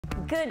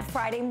Good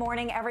Friday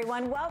morning,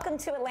 everyone. Welcome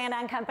to Atlanta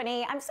and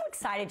Company. I'm so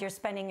excited you're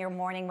spending your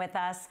morning with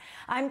us.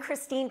 I'm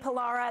Christine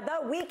Pilara.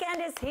 The weekend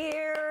is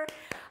here.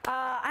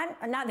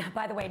 I'm not,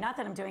 by the way, not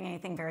that I'm doing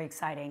anything very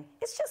exciting.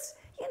 It's just,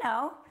 you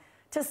know,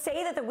 to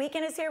say that the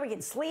weekend is here, we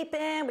can sleep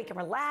in, we can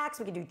relax,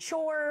 we can do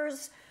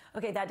chores.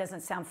 Okay, that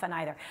doesn't sound fun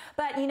either.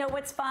 But you know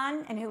what's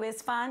fun and who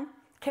is fun?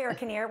 Kara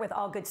Kinnear with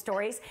All Good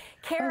Stories.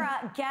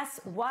 Kara, guess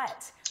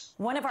what?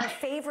 One of our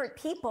favorite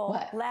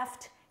people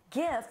left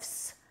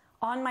gifts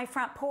on my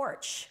front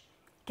porch.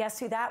 Guess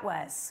who that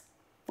was?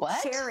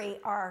 What? Sherry,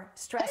 our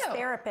stress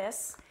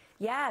therapist.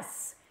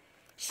 Yes.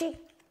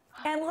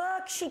 And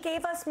look, she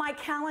gave us my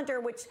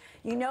calendar, which,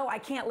 you know, I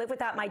can't live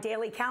without my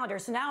daily calendar.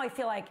 So now I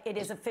feel like it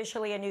is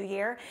officially a new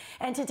year.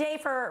 And today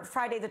for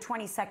Friday the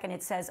 22nd,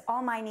 it says,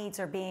 all my needs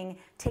are being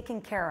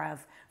taken care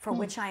of, for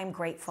which I am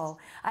grateful.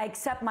 I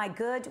accept my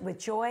good with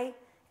joy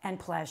and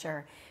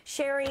pleasure.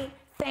 Sherry,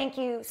 thank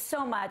you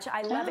so much.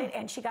 I love it.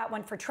 And she got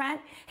one for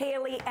Trent,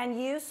 Haley,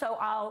 and you. So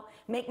I'll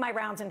make my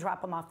rounds and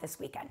drop them off this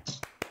weekend.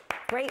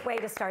 Great way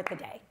to start the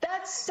day.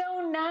 That's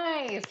so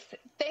nice.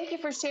 Thank you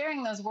for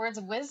sharing those words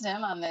of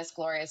wisdom on this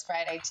glorious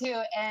Friday,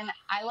 too. And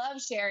I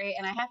love Sherry.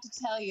 And I have to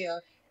tell you,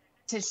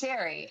 to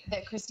Sherry,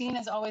 that Christine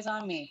is always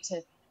on me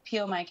to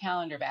peel my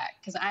calendar back.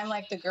 Because I'm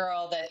like the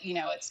girl that, you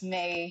know, it's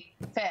May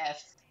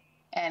 5th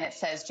and it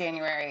says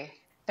January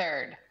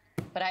 3rd.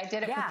 But I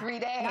did it for 3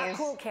 days. Not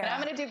cool, Kara. But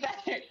I'm going to do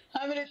better.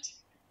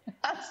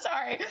 I'm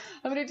sorry.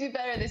 I'm going to do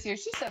better this year.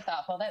 She's so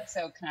thoughtful. That's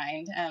so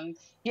kind.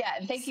 Yeah,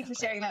 and thank you for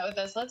sharing that with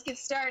us. Let's get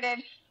started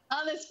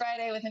on this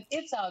Friday with an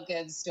It's All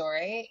Good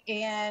story.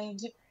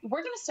 And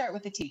we're going to start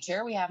with the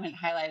teacher. We haven't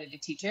highlighted a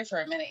teacher for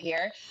a minute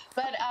here.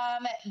 But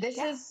this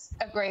is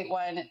a great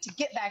one to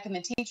get back in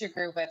the teacher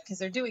group with, because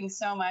they're doing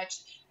so much.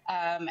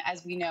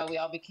 As we know, we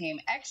all became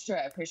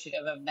extra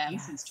appreciative of them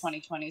since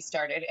 2020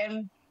 started.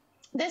 And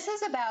this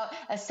is about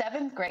a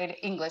 7th grade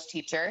English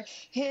teacher.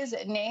 His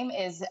name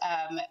is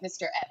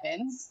Mr.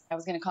 Evans. I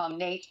was going to call him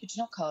Nate, but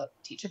you don't call a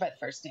teacher by the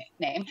first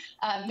name.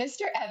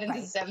 Mr. Evans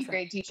is a 7th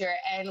grade teacher,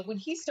 and when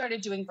he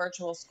started doing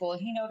virtual school,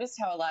 he noticed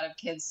how a lot of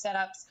kids'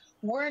 setups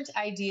weren't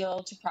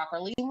ideal to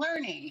properly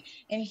learning.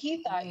 And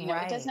he thought, you know,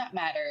 it does not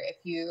matter if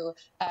you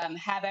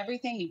have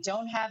everything, you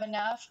don't have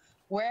enough.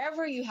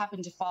 Wherever you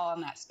happen to fall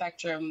on that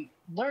spectrum,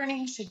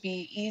 learning should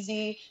be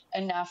easy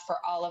enough for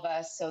all of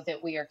us so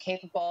that we are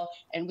capable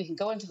and we can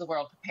go into the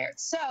world prepared.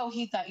 So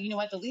he thought, you know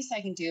what, the least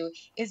I can do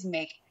is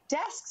make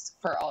desks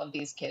for all of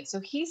these kids. So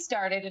he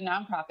started a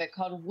nonprofit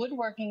called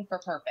Woodworking for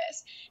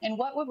Purpose. And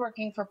what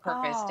Woodworking for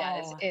Purpose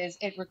does is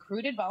it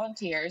recruited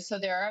volunteers. So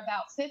there are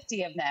about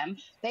 50 of them.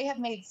 They have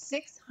made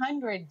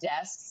 600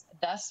 desks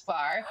thus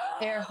far.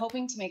 They're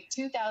hoping to make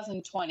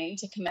 2020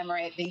 to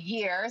commemorate the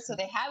year. So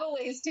they have a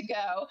ways to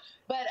go,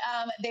 but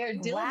they're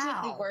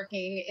diligently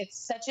working. It's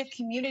such a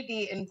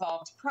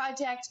community-involved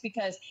project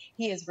because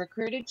he has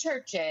recruited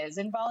churches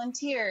and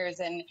volunteers,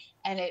 and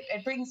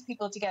it brings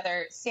people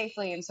together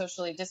safely and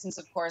socially distanced,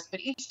 of course, but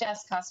each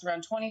desk costs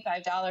around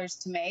 $25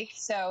 to make.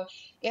 So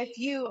if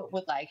you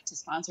would like to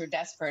sponsor a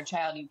desk for a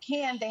child, you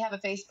can. They have a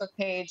Facebook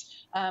page,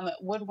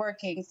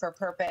 Woodworking for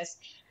Purpose.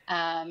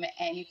 And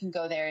you can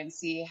go there and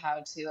see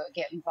how to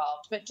get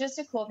involved. But just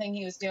a cool thing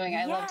he was doing.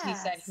 I loved, he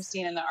said,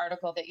 Christine, in the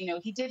article that, you know,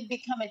 he didn't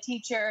become a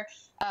teacher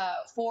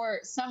for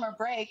summer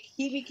break.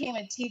 He became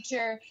a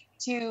teacher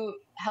to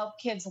help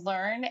kids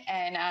learn.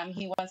 And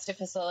he wants to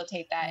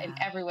facilitate that in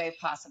every way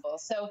possible.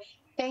 So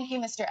thank you,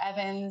 Mr.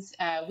 Evans.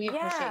 We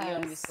appreciate you,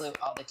 and we salute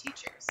all the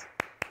teachers.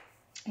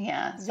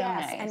 Yeah, so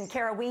nice. And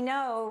Kara, we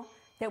know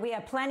that we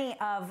have plenty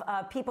of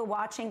people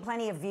watching,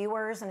 plenty of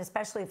viewers, and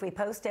especially if we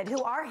post it,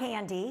 who are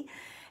handy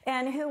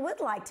and who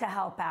would like to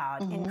help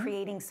out in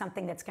creating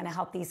something that's going to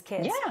help these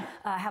kids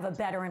have a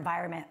better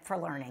environment for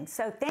learning.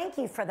 So thank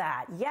you for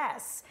that.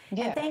 Yes.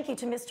 And thank you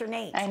to Mr.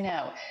 Nate. I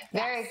know.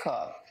 Very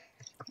cool.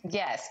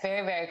 Yes,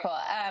 very, very cool.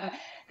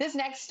 This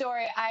next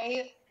story,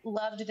 I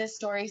loved this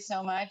story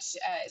so much.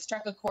 It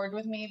struck a chord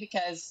with me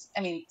because, I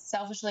mean,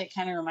 selfishly, it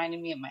kind of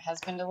reminded me of my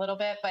husband a little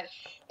bit, but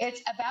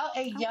it's about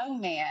a young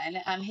man.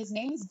 His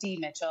name is D.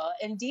 Mitchell,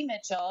 and D.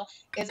 Mitchell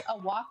is a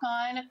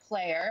walk-on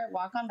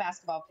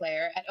basketball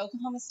player at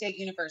Oklahoma State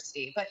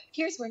University. But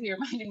here's where he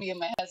reminded me of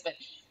my husband.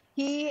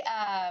 He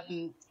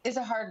is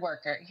a hard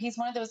worker. He's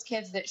one of those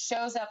kids that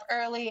shows up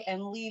early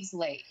and leaves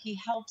late. He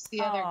helps the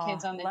other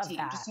kids on the team.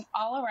 Just an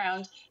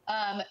all-around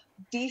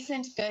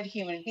decent, good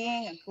human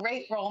being, a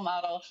great role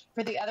model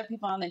for the other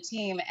people on the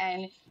team.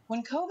 And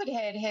when COVID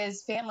hit,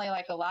 his family,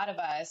 like a lot of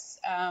us,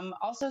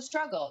 also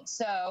struggled.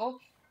 So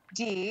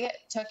D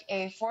took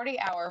a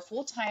 40-hour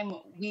full-time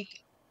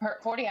week,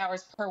 40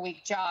 hours per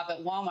week job at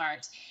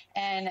Walmart.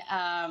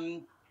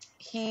 And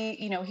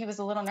he was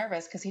a little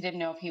nervous because he didn't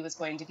know if he was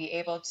going to be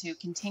able to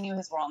continue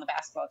his role on the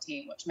basketball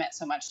team, which meant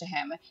so much to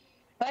him.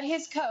 But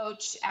his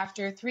coach,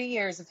 after 3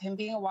 years of him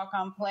being a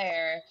walk-on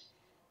player,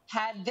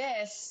 had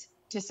this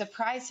to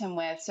surprise him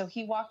with. So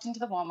he walked into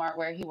the Walmart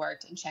where he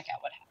worked, and check out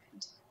what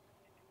happened.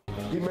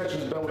 He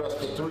mentioned he's been with us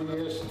for 3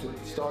 years,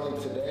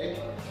 starting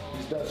today.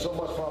 He's done so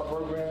much for our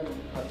program.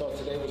 I thought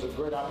today was a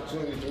great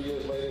opportunity 3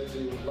 years later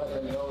to let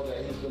him know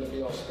that he's going to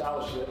be on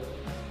scholarship.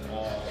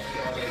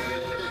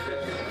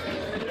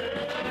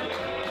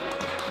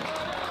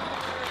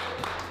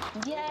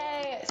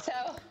 Yay! So,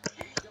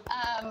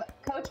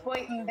 Coach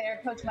Boynton there,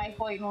 Coach Mike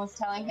Boynton was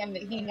telling him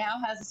that he now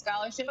has a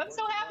scholarship. I'm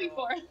so happy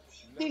for him.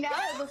 He now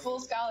has a full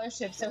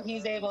scholarship, so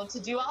he's able to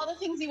do all the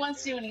things he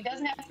wants to do, and he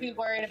doesn't have to be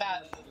worried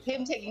about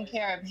him taking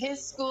care of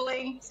his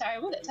schooling. Sorry,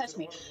 ooh, that touched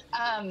me.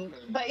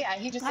 But yeah,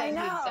 he just said he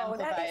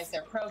exemplifies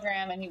their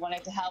program, and he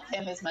wanted to help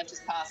him as much as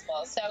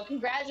possible. So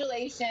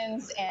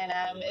congratulations, and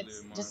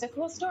it's just a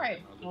cool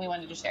story, and we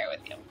wanted to share it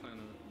with you.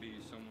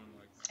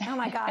 Oh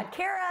my God,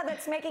 Kara,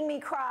 that's making me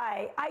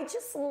cry. I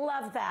just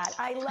love that.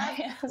 I love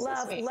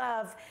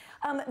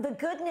the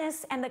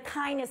goodness and the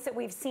kindness that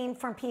we've seen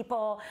from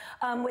people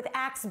with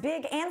acts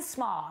big and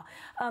small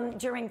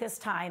during this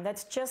time.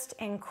 That's just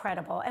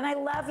incredible. And I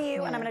love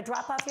you, and I'm going to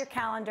drop off your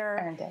calendar.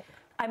 Earned it.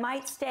 I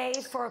might stay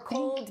for a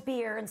cold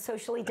beer and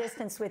socially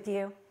distance with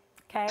you.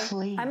 Okay?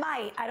 Please. I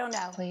might. I don't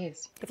know.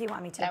 Please. If you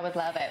want me to. I would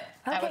love it.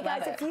 Okay,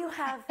 guys, if you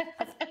have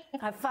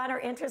a fun or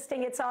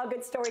interesting It's All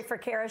Good story for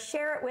Kara,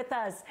 share it with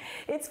us.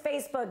 It's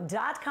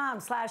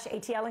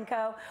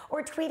facebook.com/ATL&Co,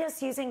 or tweet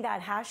us using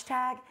that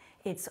hashtag,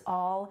 It's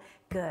All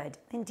Good.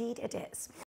 Indeed, it is.